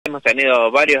hemos tenido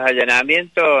varios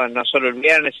allanamientos, no solo el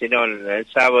viernes, sino el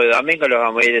sábado y domingo, los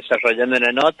vamos a ir desarrollando en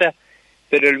la nota,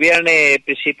 pero el viernes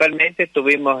principalmente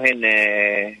estuvimos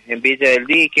en Villa del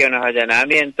Dique unos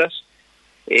allanamientos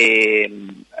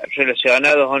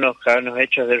relacionados a unos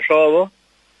hechos de robo,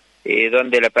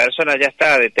 donde la persona ya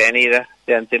estaba detenida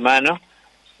de antemano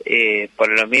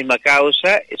por la misma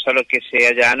causa, solo que se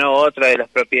allanó otra de las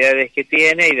propiedades que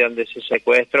tiene y donde se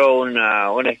secuestró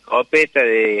una escopeta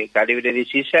de calibre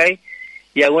 16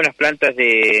 y algunas plantas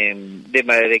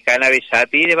de cannabis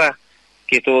sativa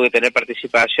que tuvo que tener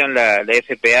participación la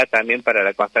FPA también para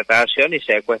la constatación y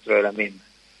secuestro de las mismas.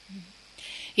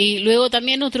 Y luego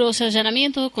también otros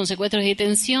allanamientos con secuestros y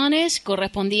detenciones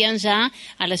correspondían ya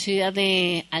a la ciudad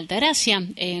de Altagracia,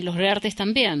 los Reartes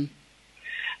también.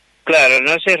 Claro,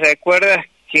 no sé, recuerdas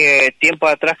que tiempo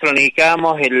atrás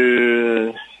cronicamos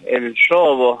el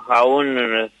robo,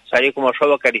 salió como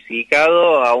robo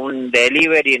calificado a un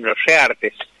delivery en los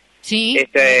Reartes. Sí.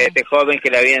 Este joven que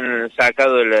le habían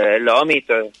sacado el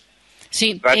ómito,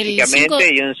 sí, prácticamente,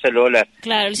 y un celular.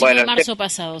 Claro, el 5 de marzo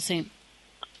pasado, sí.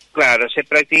 Claro, se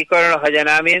practicaron los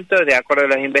allanamientos de acuerdo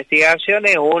a las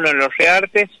investigaciones, uno en los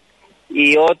Reartes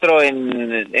y otro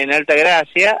en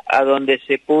Altagracia, a donde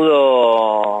se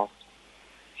pudo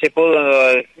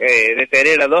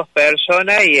detener a 2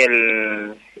 personas y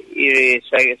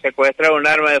secuestrar un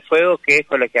arma de fuego que es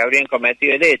con la que habrían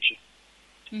cometido el hecho.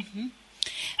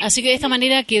 Así que de esta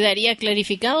manera quedaría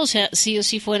clarificado, o sea, sí o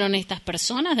sí fueron estas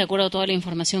personas, de acuerdo a toda la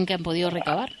información que han podido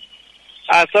recabar.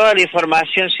 A toda la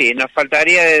información sí, nos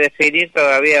faltaría de definir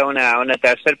todavía una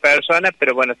tercera persona,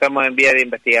 pero bueno, estamos en vía de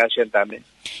investigación también.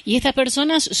 ¿Y estas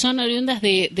personas son oriundas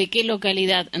de qué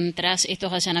localidad tras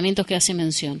estos allanamientos que hace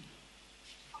mención?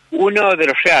 Uno de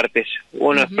los Reartes,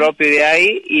 uno es propio de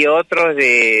ahí y otro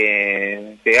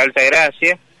de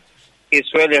Altagracia, que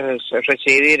suele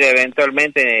residir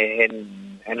eventualmente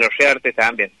en los Reartes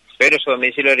también, pero su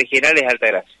domicilio original es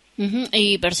Altagracia.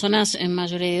 ¿Y personas en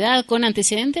mayor de edad con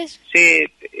antecedentes? Sí,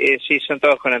 sí, son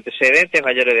todos con antecedentes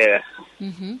mayores de edad.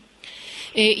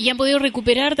 ¿Y han podido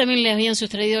recuperar? ¿También le habían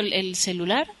sustraído el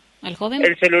celular al joven?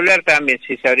 El celular también,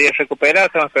 sí, se habría recuperado,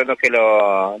 estamos esperando que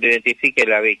lo identifique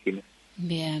la víctima.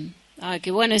 Bien,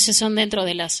 qué bueno, esos son dentro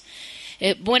de las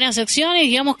buenas acciones,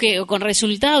 digamos que con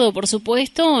resultado, por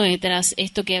supuesto, tras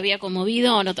esto que había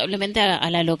conmovido notablemente a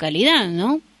la localidad,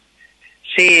 ¿no?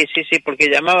 Sí, porque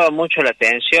llamaba mucho la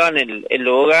atención el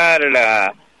lugar,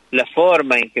 la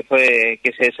forma en que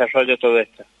se desarrolló todo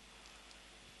esto.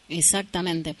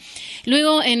 Exactamente.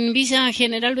 Luego, en Villa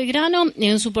General Belgrano,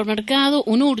 en un supermercado,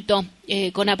 un hurto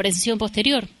con aprehensión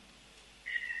posterior.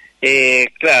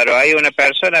 Claro, hay una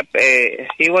persona,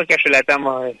 igual que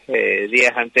relatamos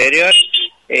días anteriores,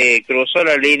 cruzó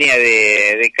la línea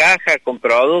de caja con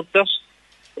productos,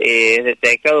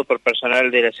 detectado por personal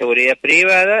de la seguridad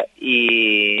privada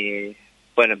y,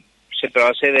 bueno, se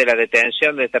procede a la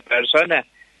detención de esta persona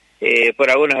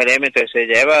por algunos elementos que se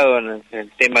llevaban,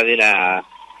 el tema de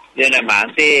una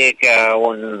manteca,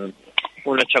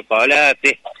 unos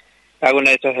chocolates, algunos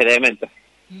de estos elementos.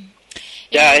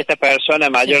 Ya esta persona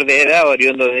mayor de edad,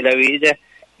 oriundo de la villa,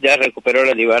 ya recuperó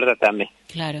la libertad también.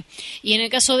 Claro. Y en el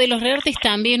caso de los Reartes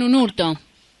también un hurto.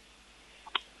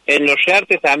 En los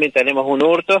Reartes también tenemos un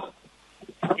hurto,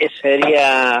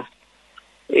 sería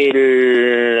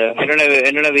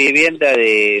en una vivienda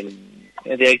de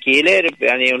alquiler,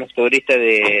 venían unos turistas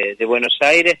de Buenos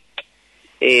Aires,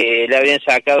 le habían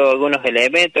sacado algunos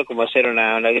elementos como ser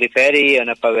una grifería,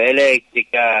 una pava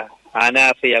eléctrica,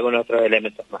 anafe y algunos otros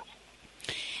elementos más.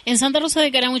 En Santa Rosa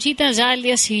de Calamuchita, ya al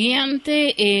día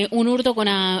siguiente, un hurto con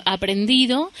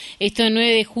aprehendido, esto en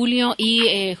 9 de julio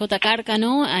y J.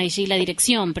 Cárcano, allí la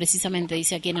dirección, precisamente,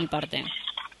 dice aquí en el parte.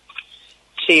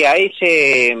 Sí, ahí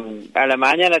a la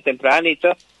mañana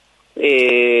tempranito,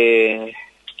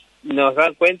 nos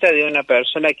dan cuenta de una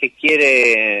persona que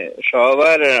quiere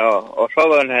robar o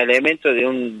roba unos elementos de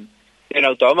un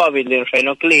automóvil, de un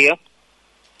Renault Clio.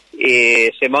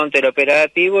 Se monta el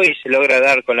operativo y se logra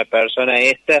dar con la persona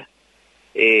esta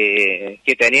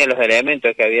que tenía los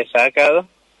elementos que había sacado,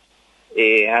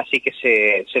 así que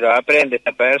se lo aprende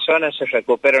esta persona, se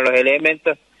recuperan los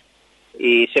elementos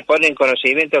y se pone en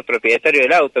conocimiento al propietario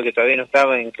del auto, que todavía no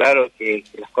estaba en claro que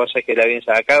las cosas que le habían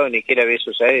sacado ni qué le había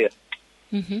sucedido.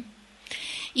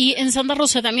 Y en Santa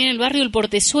Rosa también el barrio El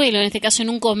Portezuelo, en este caso en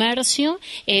un comercio,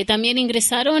 también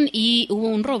ingresaron y hubo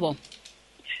un robo.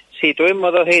 Sí,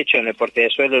 tuvimos 2 hechos en el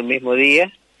Portezuelo el mismo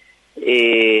día.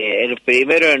 El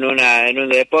primero en un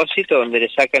depósito donde le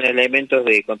sacan elementos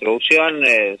de construcción,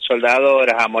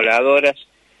 soldadoras, amoladoras.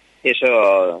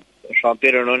 Eso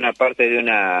rompieron una parte de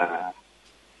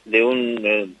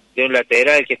de un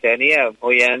lateral que tenía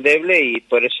muy endeble, y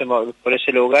por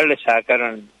ese lugar le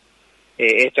sacaron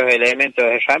estos elementos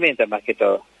de herramientas más que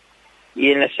todo.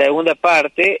 Y en la segunda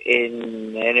parte,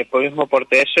 en el mismo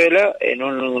Portezuelo, en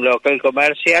un local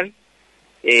comercial,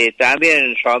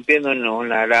 también rompiendo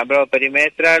un alambrado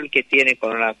perimetral que tiene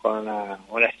con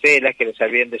unas telas que le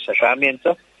servían de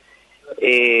cerramiento,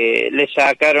 le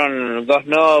sacaron 2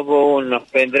 nobos, unos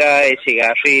pendrives,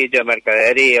 cigarrillos,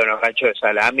 mercadería, unos ganchos de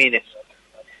salamines.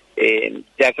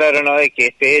 Te aclaro, ¿no?, de que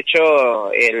este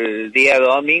hecho, el día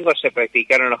domingo se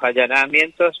practicaron los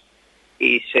allanamientos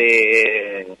y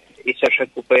se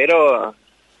recuperó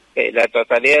la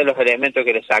totalidad de los elementos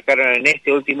que le sacaron en este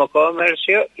último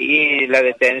comercio, y la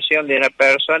detención de una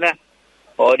persona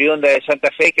oriunda de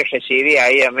Santa Fe que residía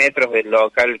ahí a metros del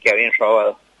local que habían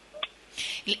robado.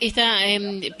 Esta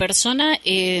persona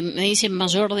me dice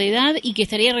mayor de edad y que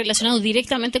estaría relacionado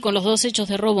directamente con los 2 hechos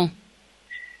de robo.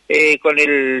 Con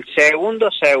el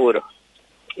segundo seguro,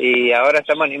 y ahora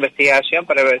estamos en investigación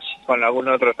para ver si con algún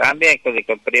otro también, con el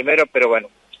primero, pero bueno,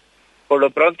 por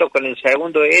lo pronto con el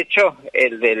segundo hecho,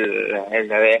 el de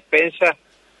la despensa,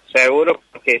 seguro,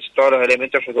 porque todos los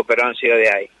elementos recuperados han sido de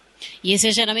ahí. Y ese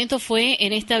allanamiento fue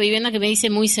en esta vivienda que me dice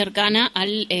muy cercana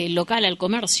al local, al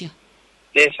comercio.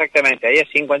 Exactamente, ahí a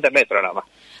 50 metros nomás.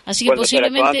 Así que cuando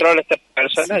posiblemente... se la controla esta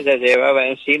persona, sí, ya llevaba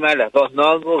encima las 2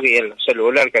 notebooks y el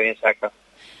celular que habían sacado.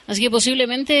 Así que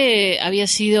posiblemente había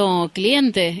sido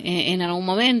cliente en algún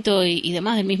momento y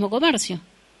demás del mismo comercio.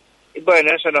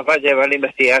 Bueno, eso nos va a llevar a la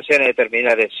investigación a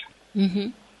determinar eso.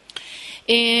 Uh-huh.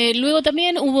 Luego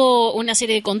también hubo una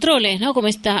serie de controles, ¿no?, como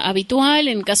está habitual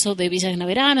en caso de Villa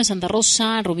Verano, Santa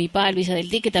Rosa, Rumipal, Villa del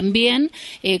Dique también,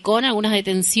 con algunas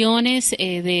detenciones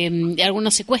de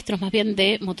algunos secuestros más bien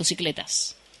de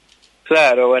motocicletas.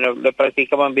 Claro, bueno, lo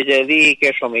practicamos en Villa del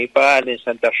Dique, Romipal, en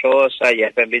Santa Rosa y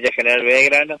hasta en Villa General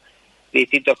Belgrano,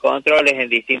 distintos controles en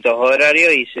distintos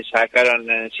horarios, y se sacaron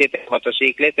 7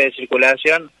 motocicletas de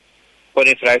circulación por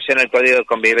infracción al Código de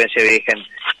Convivencia vigente.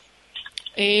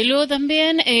 Luego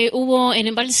también hubo en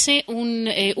Embalse un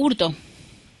hurto.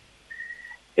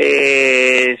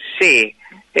 Sí,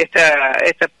 este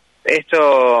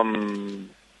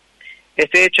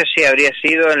hecho sí habría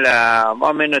sido en la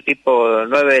más o menos tipo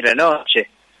 9 de la noche,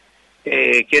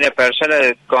 que una persona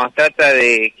constata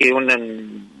de que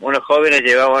unos jóvenes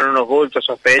llevaban unos bultos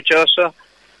sospechosos,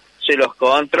 se los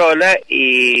controla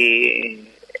y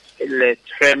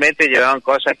realmente llevaban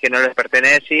cosas que no les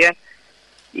pertenecían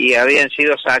y habían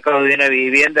sido sacados de una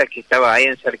vivienda que estaba ahí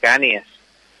en cercanías.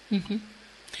 Uh-huh.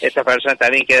 Estas personas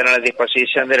también quedaron a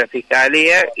disposición de la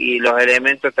Fiscalía y los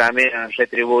elementos también han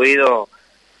retribuido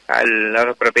a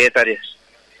los propietarios.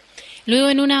 Luego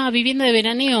en una vivienda de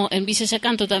veraneo en Villa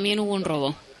Yacanto también hubo un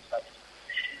robo.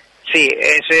 Sí,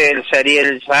 ese sería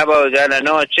el sábado ya a la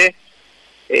noche,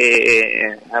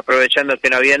 aprovechando que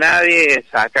no había nadie,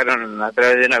 sacaron a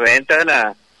través de una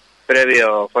ventana,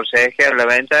 previo forcejear la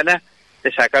ventana,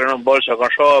 le sacaron un bolso con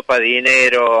ropa,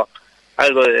 dinero,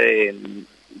 algo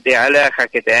de alhajas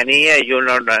que tenía y un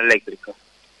horno eléctrico.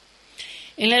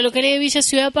 En la localidad de Villa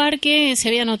Ciudad Parque se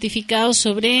había notificado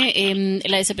sobre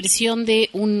la desaparición de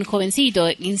un jovencito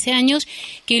de 15 años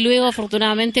que luego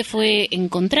afortunadamente fue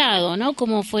encontrado, ¿no?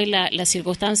 ¿Cómo fue la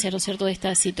circunstancia, ¿no es cierto?, de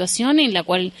esta situación en la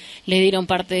cual le dieron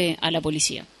parte a la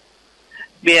policía?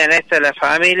 Bien, la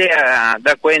familia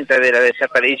da cuenta de la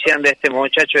desaparición de este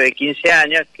muchacho de 15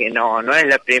 años, que no es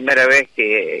la primera vez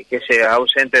que se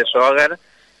ausenta de su hogar.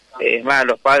 Es más,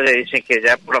 los padres dicen que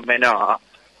ya por lo menos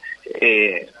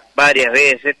varias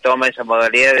veces toma esa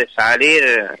modalidad de salir,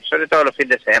 sobre todo los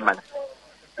fines de semana,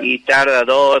 y tarda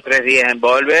 2 o 3 días en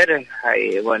volver.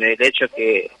 Bueno, el hecho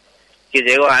que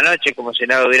llegó anoche como si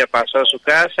nada hubiera pasado a su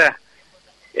casa,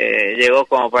 llegó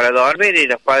como para dormir y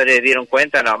los padres dieron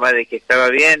cuenta nomás de que estaba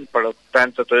bien, por lo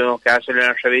tanto tuvimos que hacerle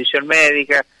una revisión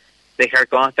médica, dejar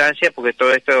constancia, porque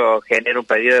todo esto genera un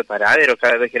pedido de paradero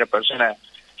cada vez que la persona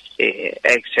se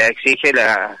exige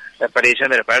la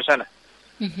aparición de la persona.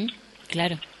 Uh-huh,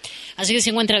 claro. Así que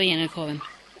se encuentra bien el joven.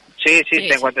 Sí,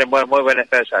 se encuentra en muy buen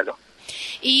estado de salud.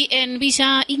 Y en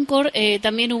Villa Incor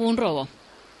también hubo un robo.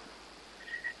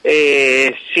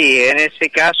 Sí, en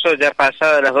ese caso, ya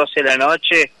pasadas las 12 de la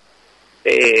noche,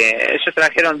 ellos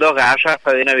trajeron 2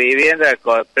 garrafas de una vivienda,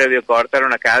 previo cortar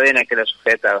una cadena que la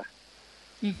sujetaba.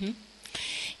 Uh-huh.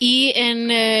 Y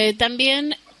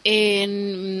también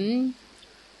en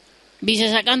Villa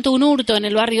Yacanto un hurto en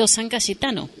el barrio San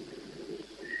Cayetano.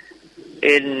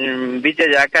 En Villa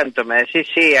Yacanto, me decís,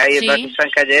 sí, ahí en el barrio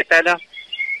San Cayetano,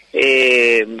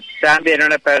 también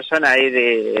una persona ahí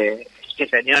que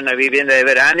tenía una vivienda de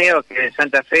veraneo, que en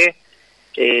Santa Fe,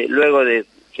 luego de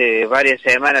varias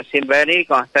semanas sin venir,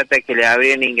 constata que le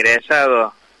habían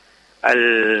ingresado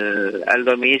al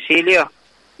domicilio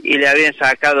y le habían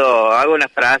sacado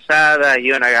algunas frazadas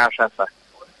y una garrafa.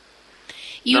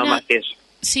 Y no una, más que eso.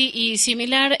 sí, y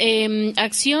similar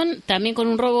acción también con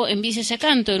un robo en Villa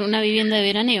Yacanto, en una vivienda de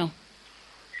veraneo.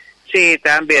 Sí,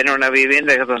 también una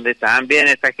vivienda donde también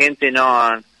esta gente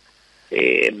no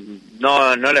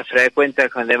la frecuenta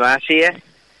con demasía.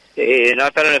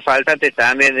 Notaron el faltante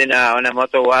también de una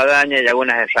moto guadaña y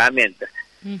algunas herramientas.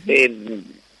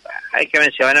 Hay que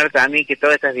mencionar también que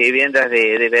todas estas viviendas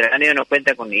de veraneo no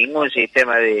cuentan con ningún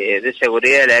sistema de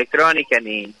seguridad electrónica,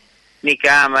 ni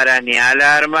cámaras, ni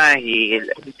alarmas, y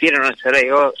tienen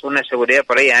una seguridad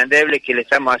por ahí endeble, que le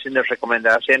estamos haciendo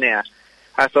recomendaciones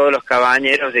a todos los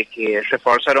cabañeros de que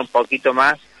reforzar un poquito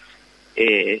más,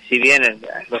 si bien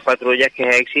los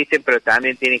patrullajes existen, pero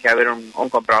también tiene que haber un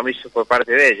compromiso por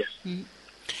parte de ellos.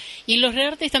 Y en Los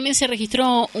Reartes también se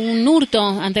registró un hurto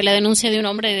ante la denuncia de un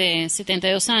hombre de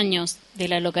 72 años de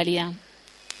la localidad.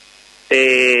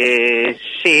 Sí,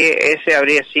 ese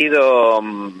habría sido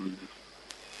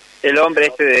el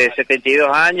hombre de 72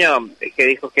 años que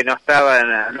dijo que no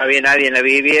había nadie en la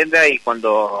vivienda, y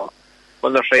cuando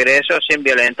regresó, sin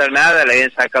violentar nada, le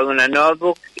habían sacado una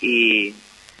notebook y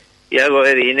algo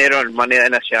de dinero en moneda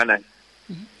nacional.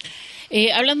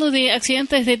 Hablando de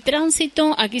accidentes de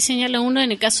tránsito, aquí señala uno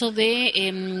en el caso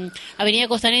de Avenida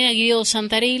Costanera Guido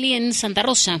Santarelli en Santa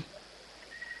Rosa.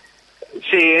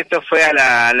 Sí, esto fue a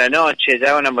la noche,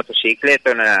 ya una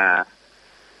motocicleta,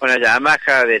 una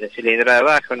Yamaha de la cilindrada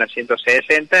baja, una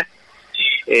 160,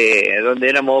 donde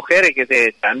una mujer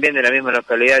que también de la misma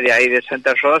localidad de ahí de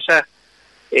Santa Rosa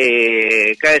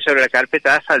cae sobre la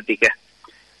carpeta asfáltica.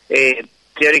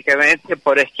 Teóricamente,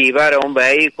 por esquivar a un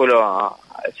vehículo,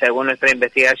 según nuestras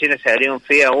investigaciones, sería un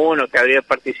Fiat Uno que habría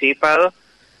participado,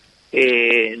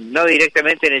 no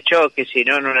directamente en el choque,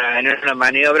 sino en una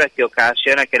maniobra que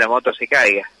ocasiona que la moto se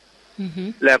caiga.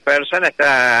 La persona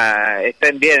está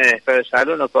en bien en estado de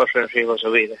salud, no corre en riesgo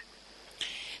su vida.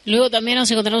 Luego también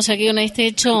nos encontramos aquí con este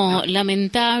hecho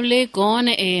lamentable, con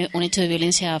un hecho de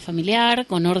violencia familiar,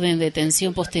 con orden de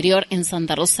detención posterior en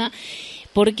Santa Rosa,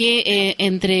 porque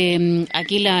entre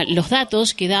aquí los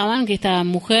datos que daban, que esta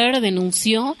mujer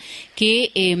denunció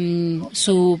que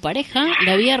su pareja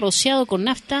la había rociado con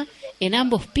nafta en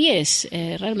ambos pies.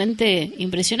 Realmente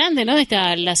impresionante, ¿no?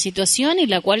 La situación, y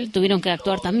la cual tuvieron que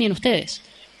actuar también ustedes.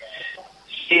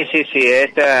 Sí,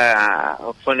 esta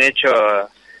fue un hecho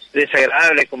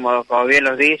desagradable, como bien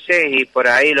los dice, y por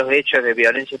ahí los hechos de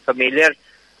violencia familiar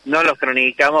no los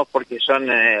cronicamos porque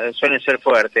suelen ser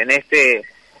fuertes. En este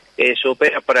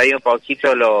supera por ahí un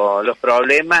poquito los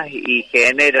problemas y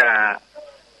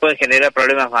pueden generar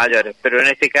problemas mayores, pero en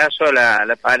este caso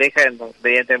la pareja,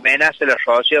 mediante amenaza, lo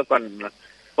roció con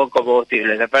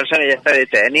combustible. La persona ya está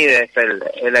detenida, está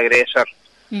el agresor.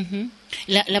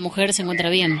 ¿La mujer se encuentra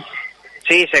bien?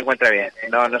 Sí, se encuentra bien,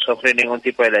 no sufrió ningún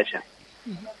tipo de lesión.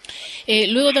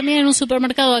 Luego también en un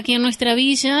supermercado aquí en nuestra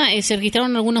villa se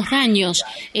registraron algunos daños.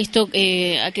 ¿Esto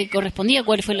a qué correspondía?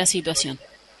 ¿Cuál fue la situación?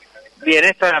 Bien,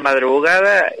 esto a la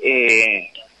madrugada,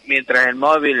 mientras el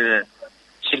móvil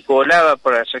circulaba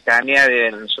por la cercanía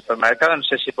del supermercado, no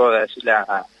sé si puedo decir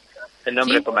el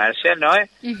nombre comercial, ¿no?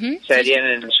 Sería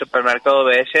en el supermercado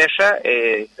Becerra,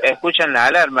 escuchan la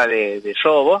alarma de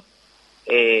robo,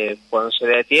 cuando se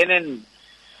detienen,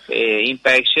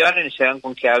 inspeccionan y se dan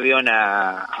con que había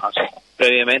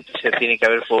previamente se tiene que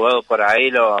haber fugado por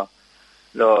ahí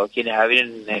quienes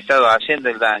habían estado haciendo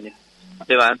el daño.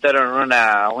 Levantaron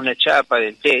una chapa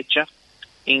del techo,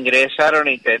 ingresaron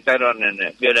e intentaron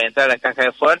violentar la caja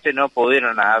de fuerte, no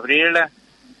pudieron abrirla,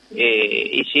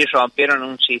 y sí rompieron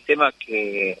un sistema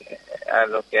que a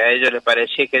lo que a ellos les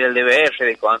parecía que era el DVR,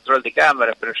 de control de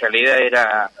cámaras, pero en realidad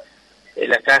era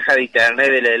la caja de internet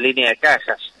de la línea de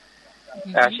cajas.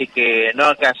 Así que no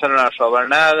alcanzaron a robar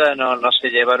nada, no se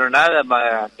llevaron nada,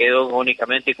 quedó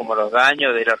únicamente como los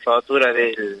daños de la rotura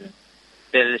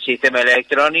del sistema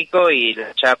electrónico y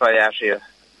la chapa de arriba.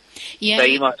 Y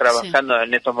seguimos trabajando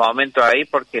en estos momentos ahí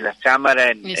porque las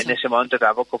cámaras en ese momento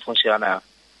tampoco funcionaban.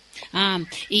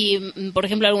 Y por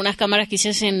ejemplo algunas cámaras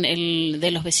quizás de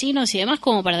los vecinos y demás,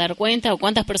 como para dar cuenta, o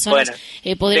cuántas personas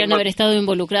podrían haber estado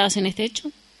involucradas en este hecho.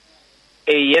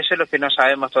 Y eso es lo que no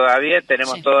sabemos todavía.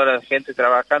 Tenemos toda la gente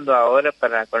trabajando ahora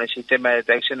con el sistema de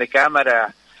detección de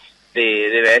cámaras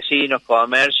de vecinos,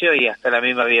 comercio y hasta la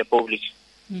misma vía pública.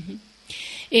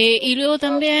 Y luego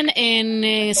también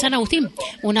en San Agustín,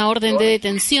 una orden de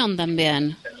detención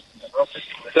también.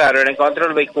 Claro, en el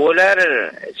control vehicular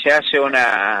se hace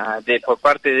por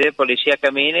parte de Policía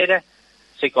Caminera,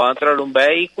 se controla un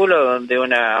vehículo donde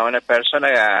una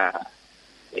persona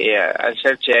al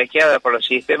ser chequeada por los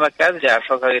sistemas CAD, ya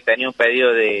arroja que tenía un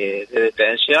pedido de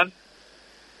detención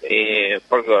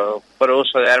por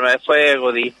uso de arma de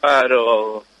fuego,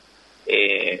 disparo,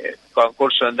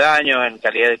 concurso en daño en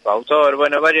calidad de coautor,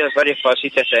 bueno, varias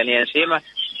cositas tenía encima,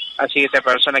 así que esta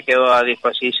persona quedó a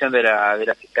disposición de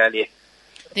la fiscalía.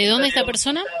 ¿De dónde esta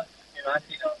persona?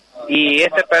 Y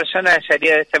esta persona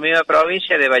sería de esta misma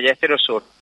provincia, de Ballesteros Sur.